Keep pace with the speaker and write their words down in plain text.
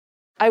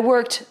I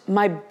worked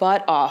my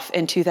butt off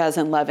in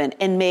 2011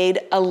 and made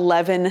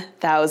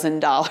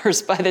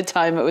 $11,000 by the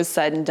time it was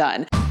said and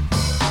done.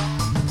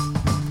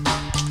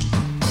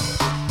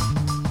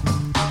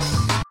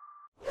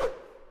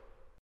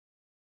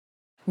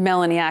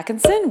 Melanie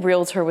Atkinson,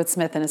 realtor with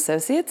Smith &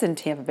 Associates in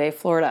Tampa Bay,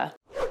 Florida.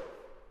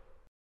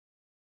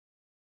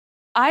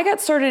 I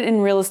got started in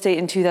real estate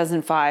in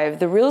 2005.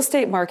 The real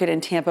estate market in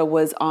Tampa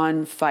was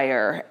on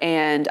fire,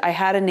 and I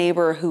had a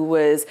neighbor who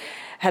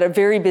had a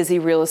very busy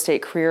real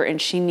estate career, and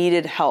she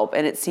needed help,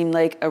 and it seemed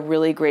like a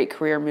really great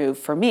career move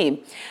for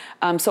me.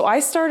 So I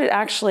started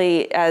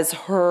actually as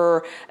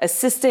her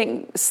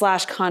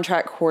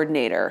assistant/contract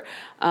coordinator.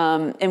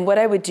 And what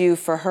I would do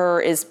for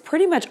her is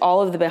pretty much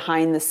all of the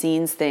behind the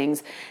scenes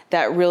things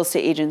that real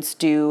estate agents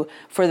do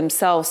for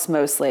themselves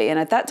mostly. And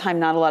at that time,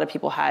 not a lot of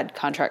people had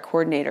contract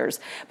coordinators,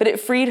 but it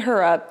freed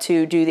her up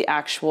to do the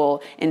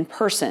actual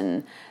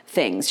in-person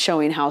things,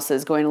 showing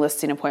houses, going to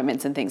listing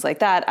appointments and things like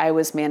that. I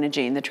was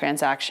managing the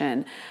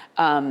transaction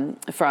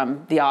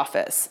from the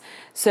office.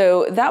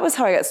 So that was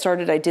how I got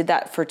started. I did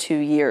that for 2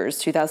 years,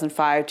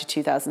 2005 to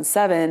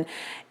 2007.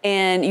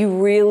 And you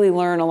really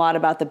learn a lot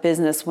about the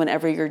business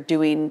whenever you're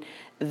doing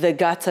the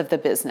guts of the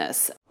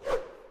business.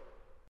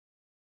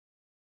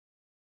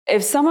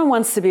 If someone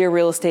wants to be a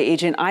real estate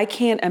agent, I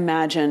can't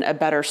imagine a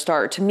better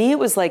start. To me, it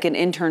was like an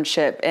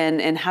internship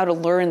and how to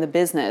learn the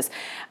business.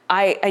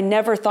 I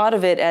never thought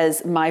of it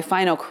as my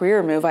final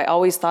career move. I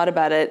always thought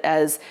about it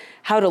as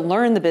how to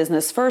learn the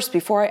business first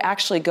before I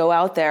actually go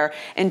out there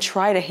and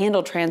try to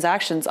handle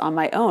transactions on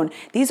my own.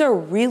 These are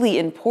really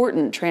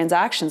important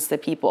transactions to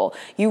people.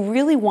 You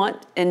really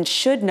want and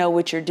should know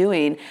what you're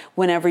doing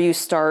whenever you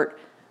start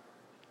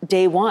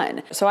day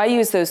one. So I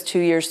used those 2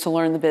 years to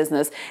learn the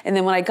business. And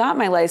then when I got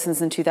my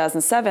license in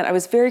 2007, I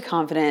was very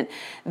confident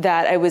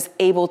that I was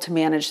able to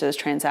manage those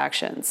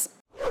transactions.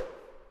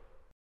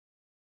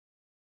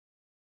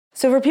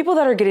 So for people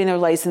that are getting their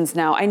license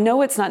now, I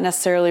know it's not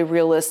necessarily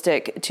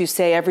realistic to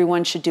say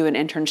everyone should do an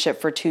internship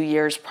for 2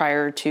 years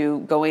prior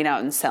to going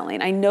out and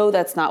selling. I know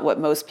that's not what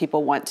most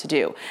people want to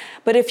do.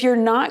 But if you're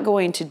not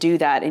going to do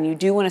that and you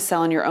do want to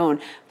sell on your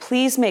own,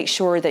 please make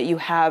sure that you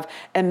have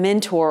a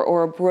mentor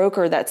or a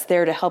broker that's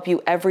there to help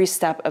you every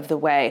step of the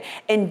way.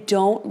 And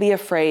don't be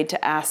afraid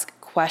to ask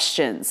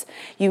questions.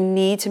 You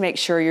need to make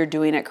sure you're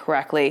doing it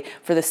correctly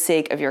for the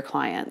sake of your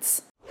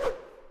clients.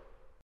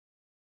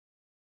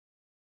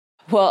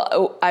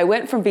 Well, I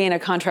went from being a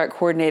contract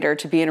coordinator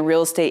to being a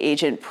real estate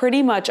agent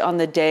pretty much on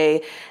the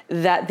day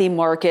that the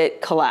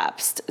market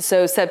collapsed.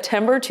 So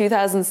September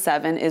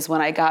 2007 is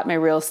when I got my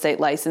real estate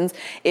license.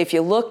 If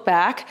you look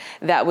back,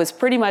 that was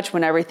pretty much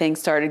when everything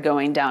started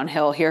going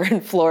downhill here in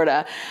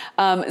Florida.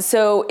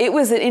 So it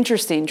was an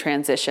interesting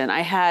transition.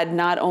 I had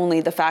not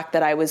only the fact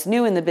that I was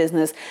new in the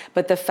business,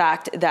 but the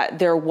fact that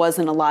there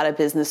wasn't a lot of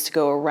business to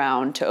go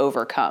around to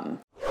overcome.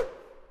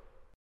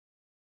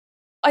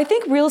 I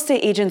think real estate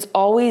agents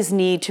always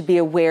need to be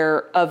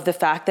aware of the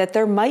fact that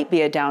there might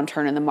be a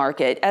downturn in the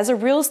market. As a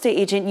real estate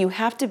agent, you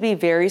have to be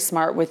very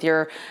smart with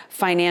your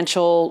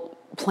financial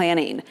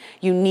planning.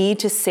 You need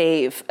to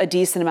save a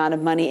decent amount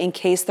of money in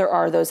case there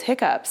are those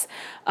hiccups.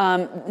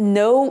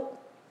 No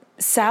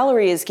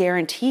salary is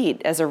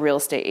guaranteed as a real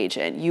estate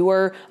agent. You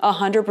are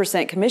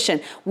 100% commission,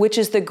 which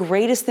is the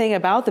greatest thing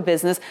about the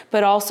business,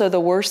 but also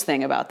the worst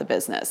thing about the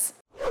business.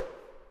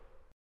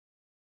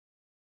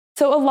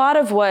 So a lot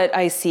of what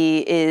I see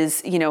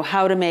is,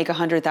 how to make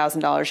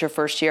 $100,000 your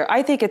first year.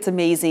 I think it's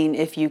amazing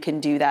if you can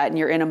do that and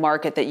you're in a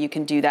market that you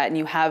can do that and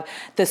you have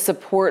the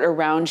support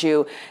around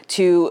you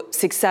to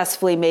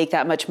successfully make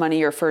that much money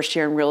your first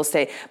year in real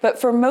estate. But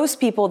for most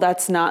people,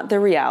 that's not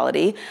the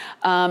reality.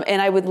 And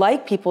I would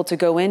like people to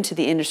go into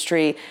the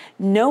industry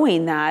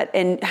knowing that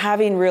and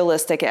having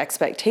realistic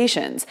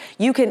expectations.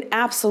 You can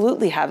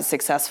absolutely have a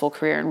successful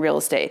career in real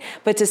estate,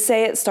 but to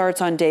say it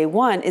starts on day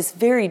one is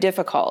very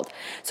difficult.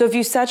 So if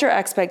you set your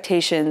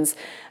expectations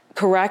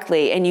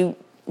correctly and you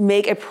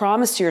make a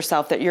promise to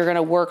yourself that you're going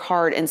to work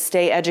hard and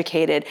stay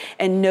educated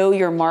and know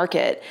your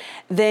market,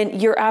 then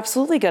you're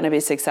absolutely going to be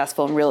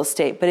successful in real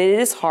estate. But it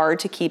is hard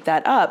to keep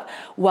that up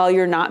while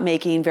you're not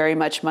making very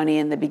much money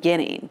in the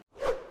beginning.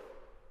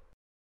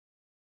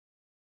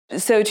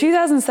 So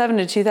 2007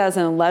 to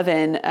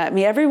 2011,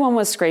 everyone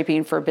was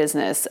scraping for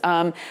business.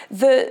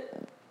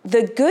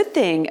 The good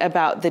thing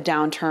about the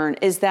downturn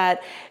is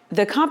that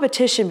the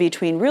competition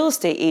between real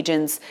estate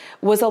agents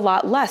was a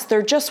lot less.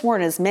 There just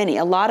weren't as many.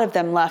 A lot of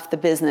them left the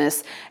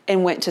business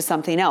and went to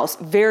something else,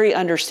 very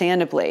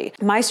understandably.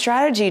 My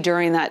strategy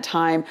during that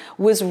time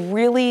was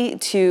really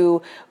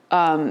to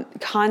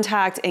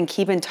contact and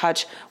keep in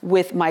touch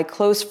with my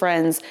close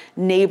friends,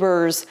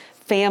 neighbors,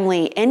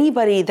 family,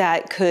 anybody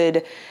that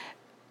could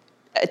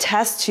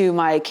attest to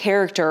my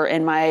character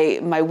and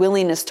my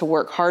willingness to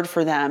work hard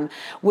for them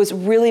was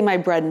really my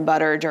bread and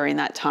butter during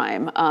that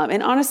time.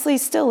 And honestly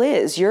still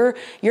is. Your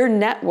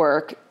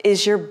network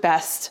is your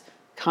best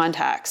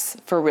contacts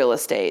for real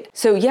estate.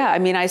 So yeah,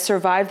 I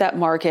survived that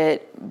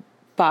market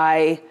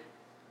by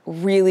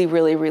really,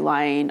 really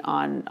relying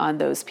on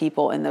those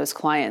people and those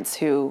clients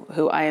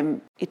who I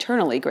am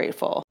eternally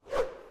grateful.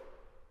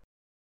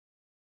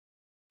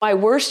 My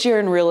worst year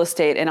in real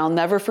estate, and I'll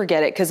never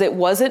forget it because it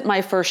wasn't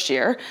my first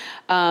year.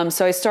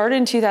 So I started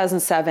in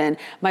 2007.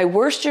 My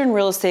worst year in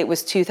real estate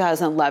was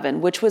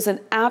 2011, which was an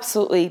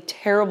absolutely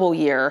terrible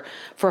year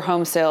for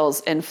home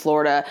sales in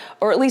Florida,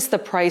 or at least the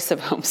price of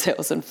home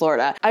sales in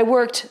Florida. I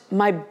worked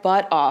my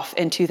butt off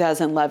in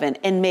 2011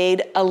 and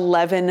made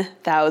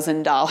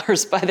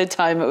 $11,000 by the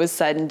time it was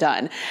said and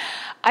done.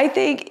 I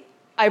think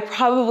I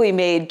probably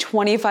made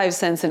 25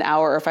 cents an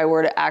hour if I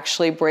were to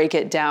actually break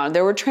it down.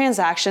 There were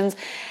transactions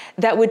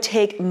that would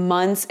take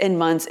months and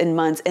months and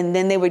months, and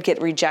then they would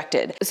get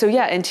rejected. So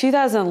yeah, in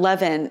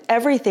 2011,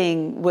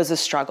 everything was a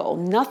struggle.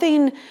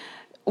 Nothing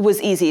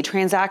was easy.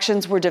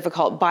 Transactions were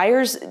difficult.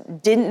 Buyers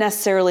didn't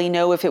necessarily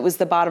know if it was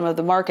the bottom of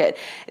the market.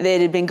 It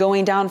had been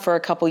going down for a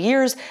couple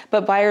years,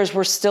 but buyers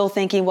were still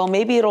thinking, well,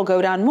 maybe it'll go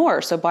down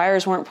more. So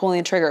buyers weren't pulling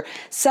the trigger.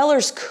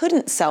 Sellers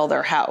couldn't sell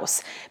their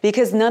house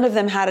because none of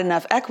them had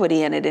enough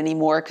equity in it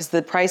anymore because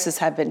the prices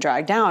had been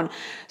dragged down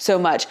so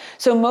much.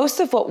 So most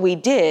of what we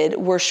did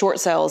were short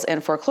sales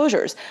and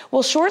foreclosures.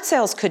 Well, short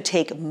sales could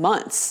take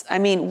months. I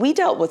mean, we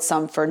dealt with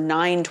some for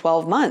 9,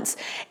 12 months.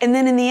 And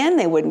then in the end,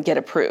 they wouldn't get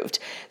approved.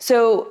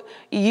 So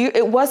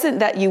it wasn't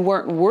that you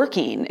weren't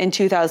working in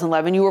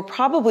 2011. You were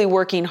probably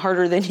working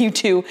harder than you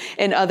do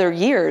in other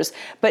years,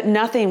 but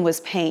nothing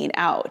was paying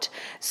out.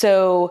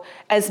 So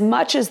as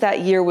much as that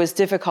year was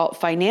difficult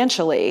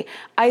financially,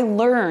 I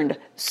learned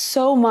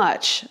so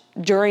much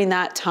during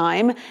that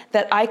time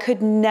that I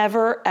could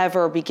never,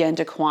 ever begin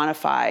to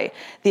quantify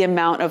the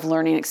amount of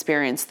learning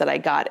experience that I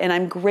got. And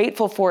I'm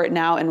grateful for it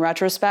now in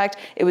retrospect.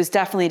 It was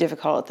definitely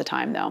difficult at the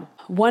time though.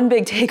 One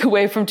big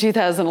takeaway from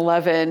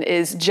 2011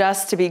 is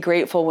just to be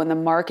grateful when the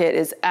market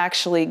is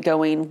actually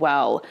going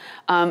well.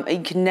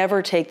 You can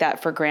never take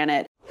that for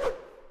granted.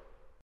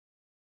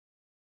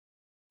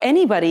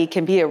 Anybody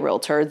can be a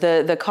realtor.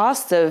 The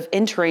cost of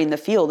entering the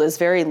field is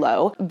very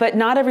low, but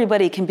not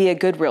everybody can be a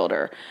good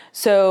realtor.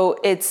 So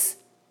it's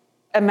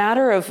a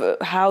matter of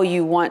how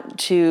you want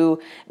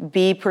to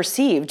be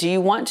perceived. Do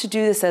you want to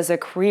do this as a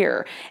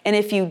career? And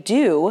if you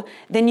do,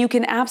 then you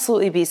can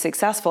absolutely be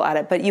successful at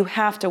it, but you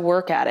have to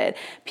work at it.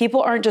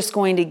 People aren't just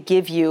going to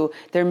give you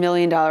their $1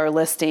 million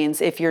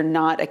listings if you're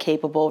not a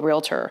capable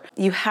realtor.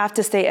 You have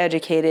to stay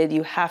educated.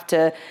 You have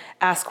to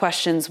ask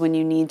questions when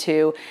you need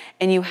to,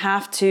 and you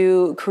have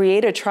to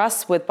create a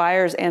trust with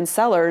buyers and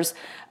sellers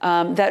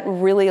that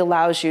really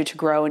allows you to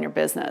grow in your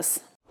business.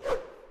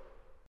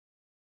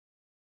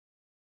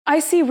 I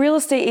see real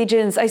estate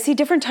agents, I see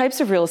different types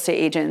of real estate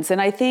agents.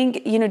 And I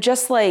think,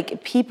 just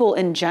like people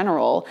in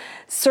general,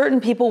 certain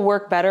people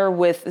work better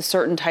with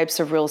certain types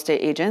of real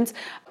estate agents.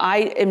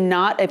 I am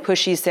not a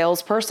pushy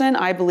salesperson.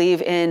 I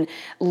believe in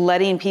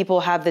letting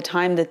people have the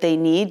time that they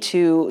need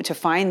to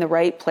find the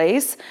right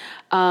place.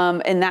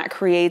 And that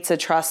creates a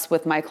trust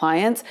with my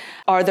clients.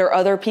 Are there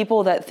other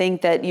people that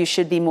think that you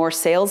should be more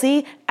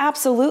salesy?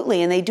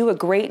 Absolutely. And they do a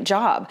great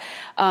job.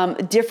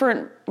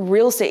 Different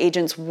real estate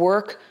agents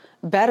work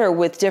better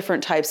with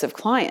different types of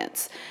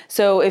clients.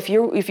 So if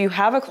you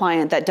have a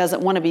client that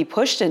doesn't want to be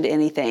pushed into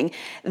anything,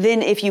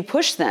 then if you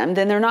push them,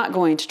 then they're not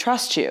going to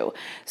trust you.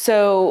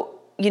 So,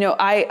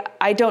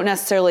 I don't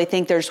necessarily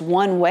think there's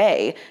one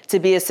way to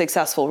be a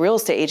successful real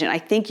estate agent. I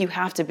think you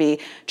have to be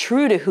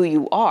true to who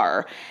you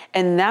are,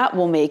 and that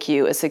will make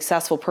you a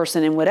successful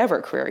person in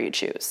whatever career you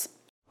choose.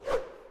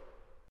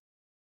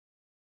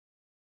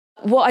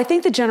 Well, I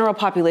think the general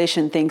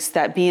population thinks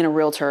that being a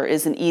realtor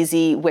is an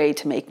easy way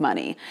to make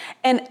money.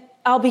 And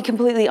I'll be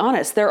completely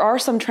honest, there are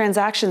some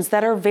transactions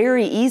that are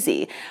very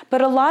easy,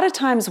 but a lot of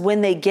times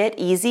when they get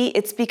easy,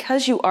 it's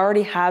because you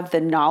already have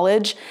the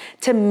knowledge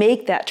to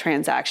make that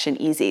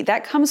transaction easy.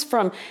 That comes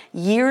from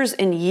years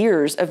and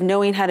years of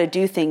knowing how to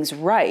do things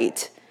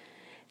right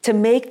to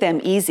make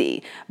them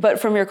easy. But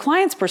from your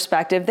client's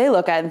perspective, they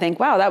look at it and think,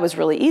 wow, that was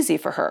really easy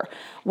for her.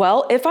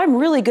 Well, if I'm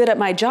really good at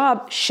my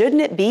job,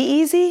 shouldn't it be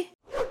easy?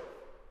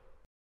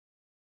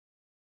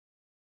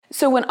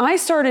 So when I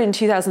started in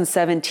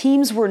 2007,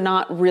 teams were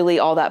not really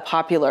all that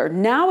popular.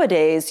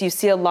 Nowadays, you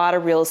see a lot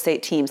of real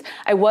estate teams.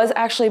 I was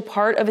actually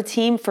part of a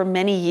team for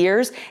many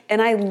years,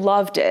 and I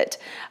loved it.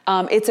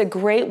 It's a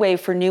great way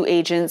for new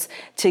agents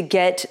to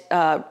get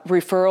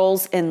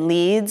referrals and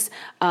leads.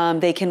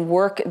 They can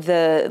work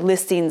the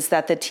listings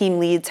that the team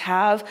leads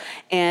have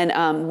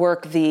and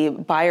work the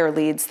buyer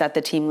leads that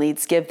the team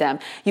leads give them.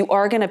 You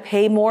are going to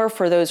pay more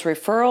for those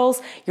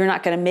referrals. You're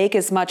not going to make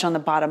as much on the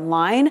bottom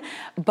line,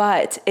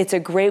 but it's a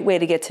great way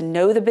to get to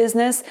know the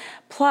business.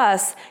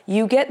 Plus,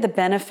 you get the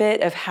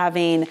benefit of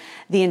having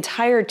the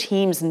entire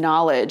team's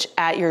knowledge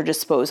at your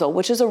disposal,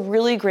 which is a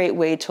really great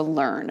way to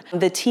learn.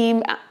 The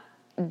team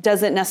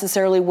doesn't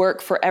necessarily work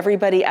for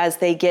everybody as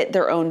they get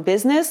their own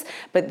business,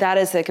 but that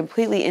is a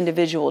completely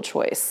individual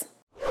choice.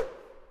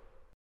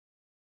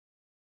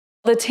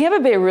 The Tampa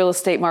Bay real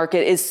estate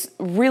market is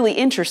really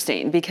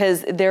interesting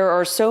because there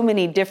are so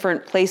many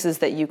different places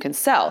that you can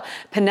sell.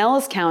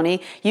 Pinellas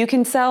County, you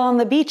can sell on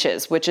the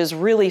beaches, which is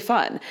really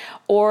fun.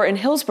 Or in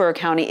Hillsborough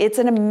County, it's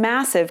in a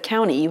massive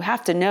county. You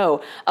have to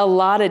know a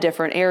lot of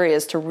different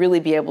areas to really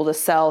be able to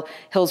sell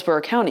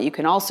Hillsborough County. You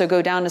can also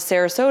go down to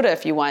Sarasota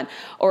if you want,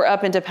 or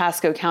up into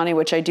Pasco County,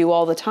 which I do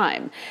all the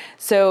time.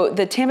 So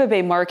the Tampa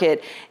Bay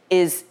market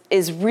is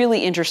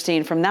really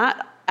interesting from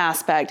that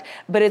aspect,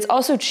 but it's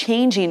also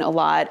changing a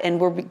lot,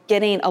 and we're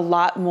getting a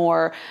lot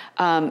more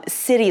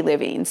city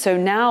living. So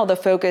now the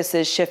focus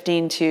is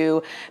shifting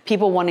to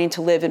people wanting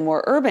to live in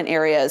more urban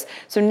areas.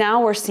 So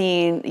now we're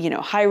seeing,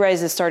 high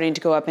rises starting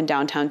to go up in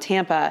downtown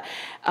Tampa,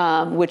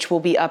 which will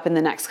be up in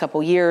the next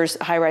couple years.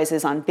 High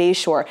rises on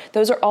Bayshore.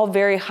 Those are all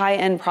very high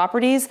end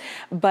properties,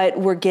 but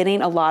we're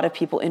getting a lot of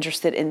people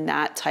interested in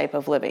that type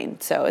of living.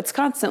 So it's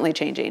constantly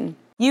changing.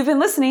 You've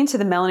been listening to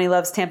the Melanie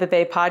Loves Tampa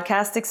Bay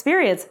podcast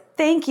experience.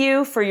 Thank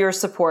you for your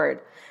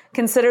support.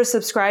 Consider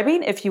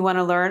subscribing if you want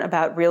to learn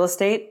about real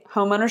estate,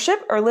 homeownership,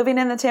 or living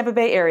in the Tampa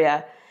Bay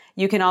area.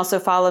 You can also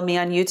follow me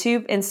on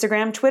YouTube,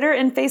 Instagram, Twitter,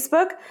 and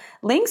Facebook.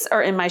 Links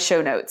are in my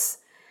show notes.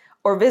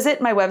 Or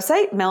visit my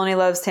website,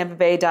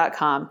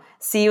 MelanieLovesTampaBay.com.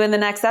 See you in the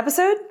next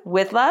episode.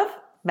 With love,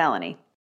 Melanie.